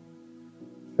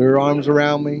 Threw her arms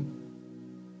around me.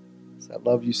 I said, I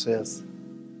love you, sis.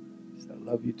 I said, I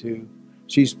love you too.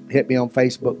 She's hit me on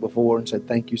Facebook before and said,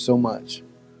 thank you so much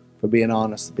for being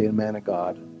honest and being a man of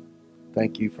God.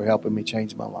 Thank you for helping me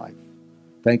change my life.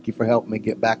 Thank you for helping me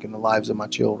get back in the lives of my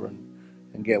children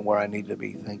and get where I need to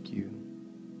be. Thank you.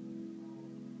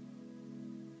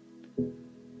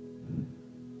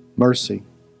 Mercy.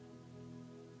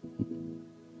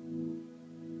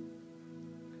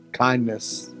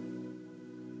 Kindness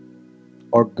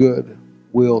or good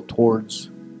will towards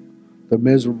the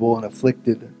miserable and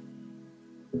afflicted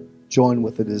join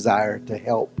with the desire to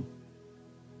help.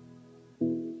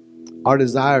 Our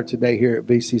desire today here at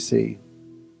VCC,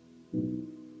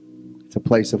 it's a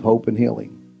place of hope and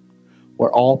healing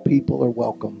where all people are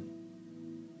welcome.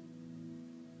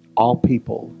 All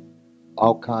people,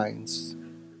 all kinds,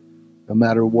 no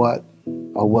matter what,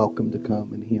 are welcome to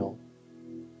come and heal.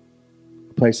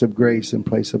 A place of grace and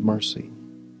place of mercy.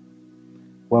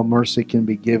 Well, mercy can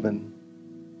be given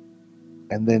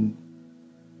and then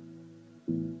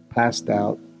passed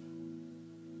out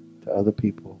to other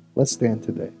people. Let's stand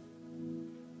today.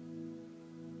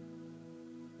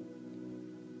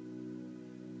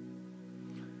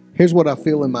 Here's what I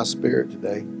feel in my spirit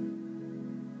today.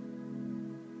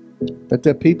 That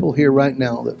there are people here right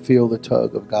now that feel the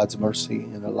tug of God's mercy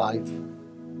in their life.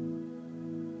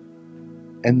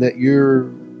 And that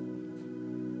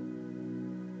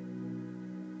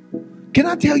Can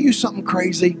I tell you something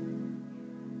crazy?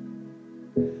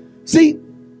 See,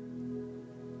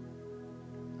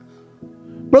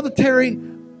 Brother Terry,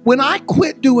 when I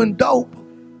quit doing dope,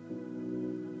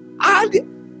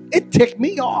 it ticked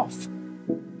me off.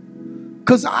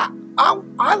 Because I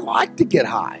like to get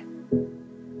high.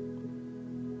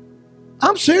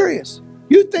 I'm serious.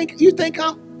 You think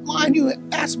I'm lying? You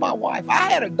ask my wife.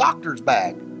 I had a doctor's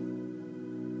bag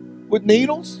with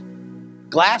needles,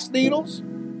 glass needles,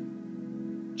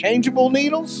 changeable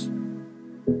needles,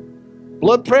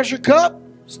 blood pressure cup,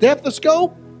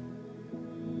 stethoscope.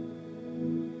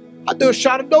 I do a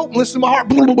shot of dope and listen to my heart.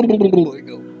 There you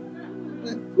go.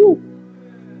 Woo.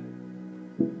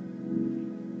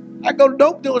 I go to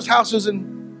dope dealers' houses and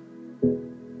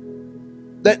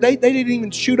they didn't even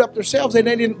shoot up themselves.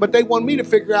 But they wanted me to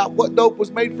figure out what dope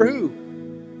was made for who.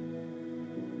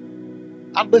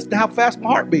 I'd listen to how fast my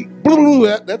heart beat.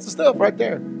 That's the stuff right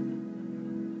there.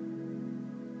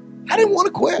 I didn't want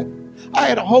to quit. I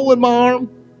had a hole in my arm.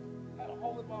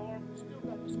 Still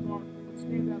got the scar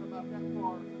about that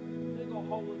car. Big old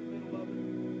hole in the middle of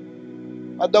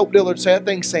it. My dope dealer said, that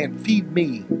thing saying, feed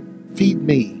me, feed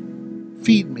me,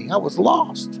 feed me. I was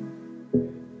lost.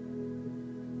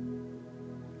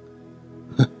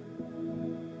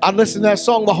 I listened to that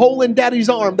song, The Hole in Daddy's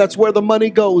Arm. That's where the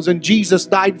money goes. And Jesus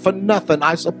died for nothing,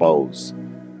 I suppose.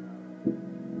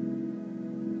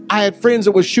 I had friends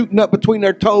that was shooting up between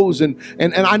their toes, and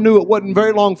I knew it wasn't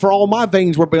very long for all my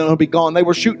veins were going to be gone. They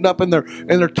were shooting up in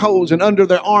their toes and under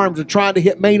their arms and trying to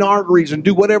hit main arteries and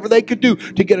do whatever they could do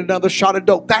to get another shot of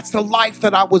dope. That's the life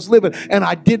that I was living, and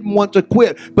I didn't want to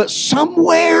quit. But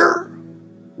somewhere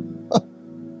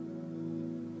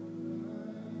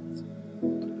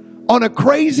on a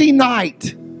crazy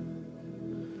night,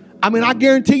 I mean, I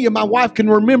guarantee you, my wife can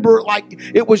remember it like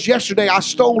it was yesterday. I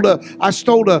stole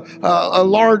a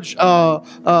large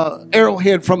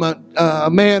arrowhead from a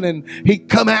man, and he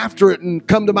come after it and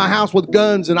come to my house with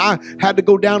guns, and I had to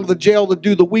go down to the jail to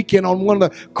do the weekend on one of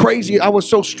the crazy. I was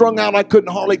so strung out I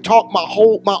couldn't hardly talk.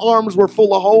 My arms were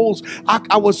full of holes.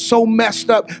 I was so messed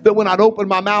up that when I'd open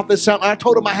my mouth, it sounded. I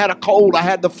told him I had a cold, I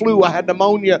had the flu, I had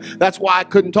pneumonia. That's why I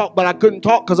couldn't talk. But I couldn't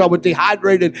talk because I was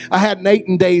dehydrated. I hadn't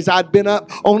eaten days. I'd been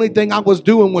up. Only thing I was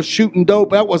doing was shooting dope.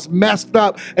 That was messed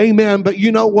up. Amen. But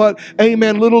you know what?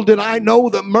 Amen. Little did I know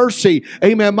that mercy.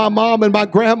 Amen. My mom and my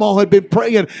grandma had been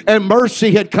praying, and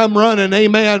mercy had come running.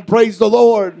 Amen. Praise the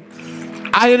Lord.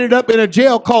 I ended up in a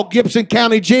jail called Gibson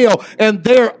County Jail, and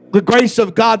there the grace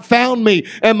of God found me.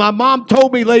 And my mom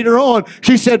told me later on,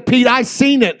 she said, Pete, I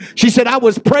seen it. She said, I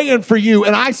was praying for you,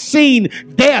 and I seen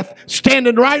death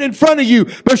standing right in front of you.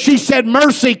 But she said,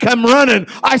 mercy come running.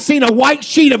 I seen a white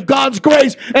sheet of God's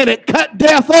grace, and it cut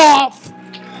death off.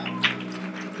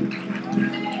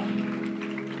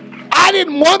 I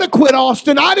didn't want to quit,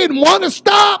 Austin. I didn't want to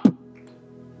stop.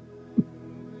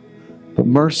 But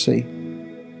mercy.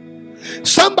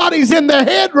 Somebody's in their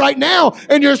head right now,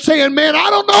 and you're saying, man, I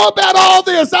don't know about all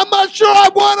this. I'm not sure I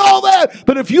want all that.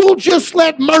 But if you'll just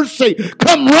let mercy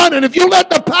come running, if you let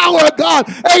the power of God,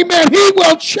 amen, He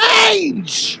will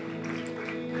change.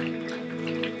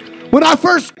 When I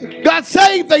first got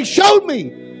saved, they showed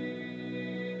me.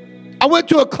 I went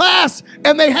to a class,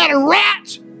 and they had a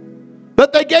rat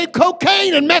that they gave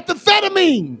cocaine and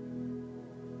methamphetamine.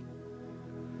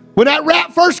 When that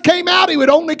rat first came out, he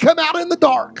would only come out in the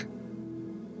dark.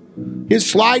 He'd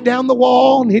slide down the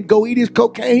wall, and he'd go eat his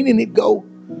cocaine, and he'd go.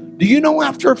 Do you know,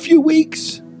 after a few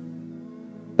weeks,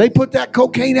 they put that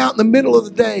cocaine out in the middle of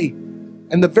the day,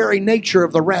 and the very nature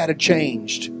of the rat had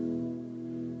changed.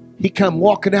 He come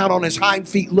walking out on his hind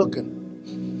feet looking.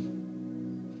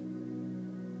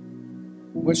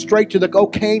 Went straight to the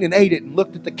cocaine and ate it, and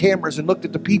looked at the cameras and looked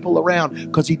at the people around,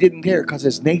 because he didn't care, because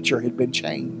his nature had been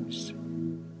changed.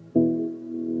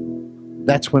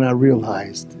 That's when I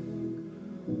realized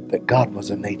that God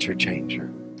was a nature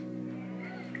changer.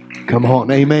 Come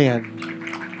on, amen.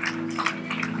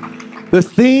 The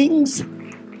things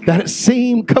that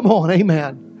seemed, come on,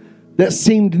 amen, that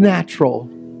seemed natural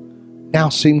now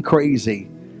seem crazy,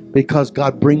 because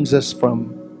God brings us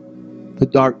from the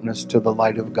darkness to the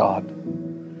light of God.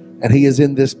 And He is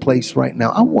in this place right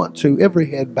now. I want to, every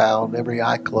head bowed, every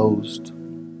eye closed.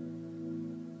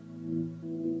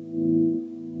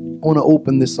 I want to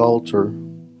open this altar.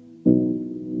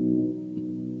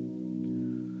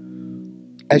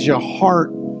 As your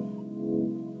heart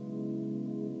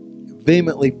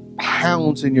vehemently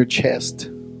pounds in your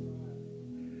chest,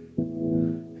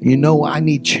 you know, I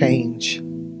need change.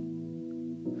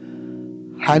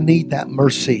 I need that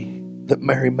mercy that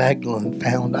Mary Magdalene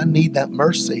found. I need that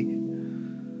mercy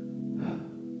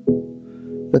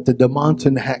that the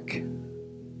demoniac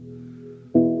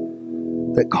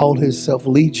that called himself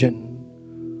Legion,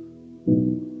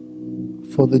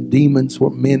 for the demons were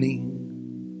many.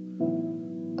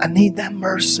 I need that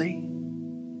mercy.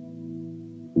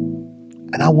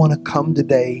 And I want to come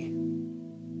today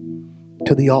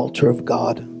to the altar of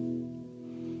God.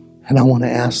 And I want to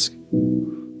ask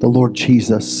the Lord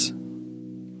Jesus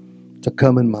to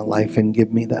come in my life and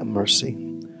give me that mercy.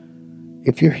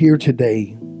 If you're here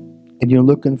today and you're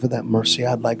looking for that mercy,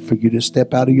 I'd like for you to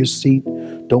step out of your seat.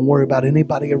 Don't worry about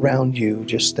anybody around you.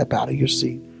 Just step out of your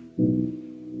seat.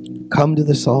 Come to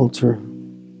this altar.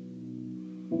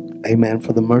 Amen.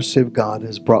 For the mercy of God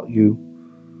has brought you.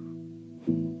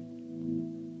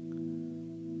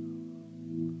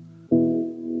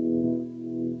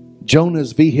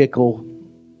 Jonah's vehicle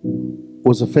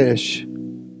was a fish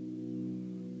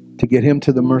to get him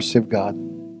to the mercy of God.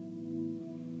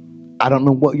 I don't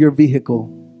know what your vehicle,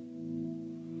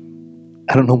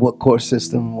 I don't know what court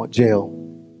system, what jail.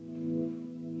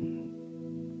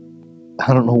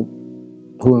 I don't know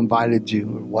who invited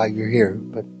you or why you're here,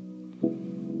 but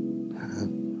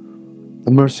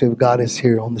the mercy of God is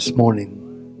here on this morning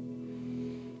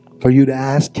for you to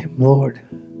ask Him, Lord,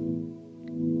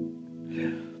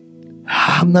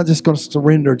 I'm not just going to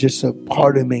surrender just a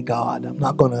part of me, God. I'm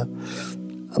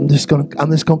just going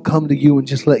to come to you and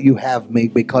just let you have me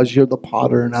because you're the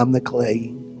potter and I'm the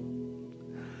clay.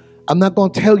 I'm not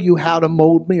going to tell you how to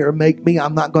mold me or make me.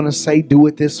 I'm not going to say do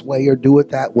it this way or do it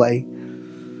that way.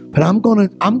 But I'm going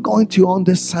to on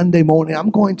this Sunday morning, I'm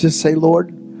going to say,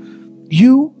 Lord,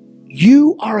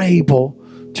 you are able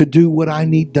to do what I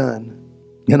need done.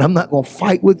 And I'm not going to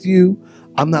fight with you.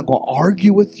 I'm not going to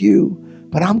argue with you.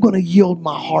 But I'm going to yield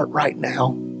my heart right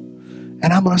now. And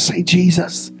I'm going to say,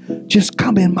 Jesus, just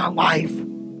come in my life.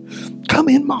 Come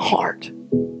in my heart.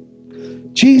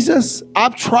 Jesus,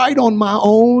 I've tried on my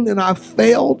own and I've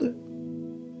failed. And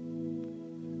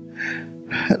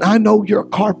I know you're a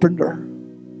carpenter.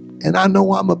 And I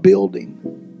know I'm a building.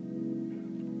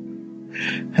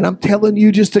 And I'm telling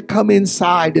you just to come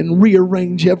inside and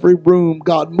rearrange every room.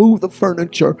 God, move the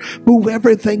furniture. Move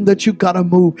everything that you got to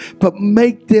move. But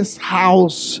make this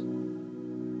house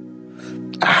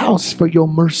a house for your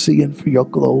mercy and for your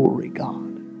glory, God.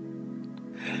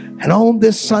 And on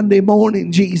this Sunday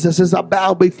morning, Jesus, as I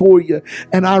bow before you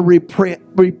and I repent,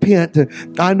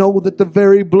 I know that the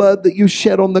very blood that you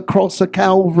shed on the cross of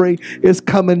Calvary is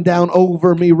coming down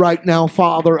over me right now,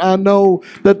 Father. I know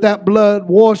that that blood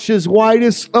washes white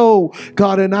as snow,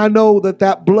 God, and I know that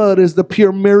that blood is the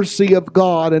pure mercy of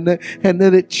God and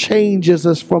that it changes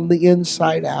us from the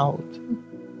inside out.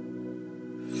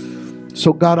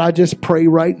 So, God, I just pray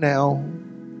right now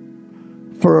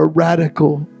for a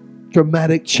radical,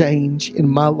 dramatic change in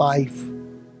my life.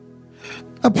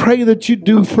 I pray that you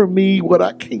do for me what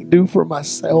I can't do for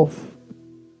myself.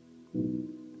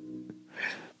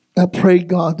 I pray,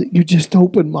 God, that you just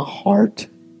open my heart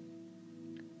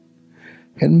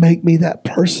and make me that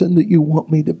person that you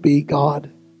want me to be, God.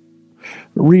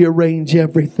 Rearrange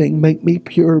everything. Make me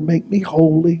pure. Make me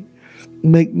holy.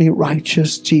 Make me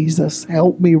righteous, Jesus.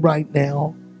 Help me right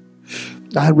now.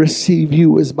 I receive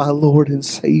you as my Lord and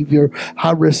Savior.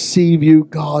 I receive you,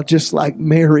 God, just like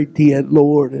Mary did,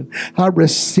 Lord. And I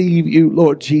receive you,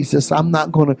 Lord Jesus. I'm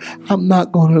not gonna,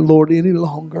 Lord, any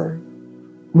longer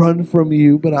run from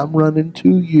you, but I'm running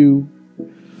to you,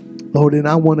 Lord. And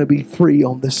I want to be free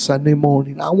on this Sunday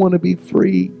morning. I want to be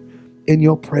free in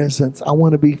your presence. I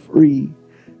want to be free,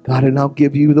 God, and I'll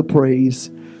give you the praise.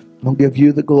 I'll give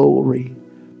you the glory.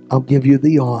 I'll give you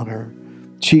the honor.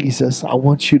 Jesus, I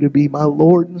want you to be my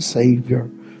Lord and Savior.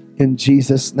 In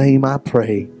Jesus' name I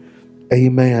pray.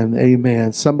 Amen.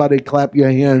 Amen. Somebody clap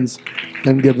your hands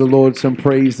and give the Lord some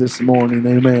praise this morning.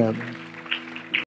 Amen.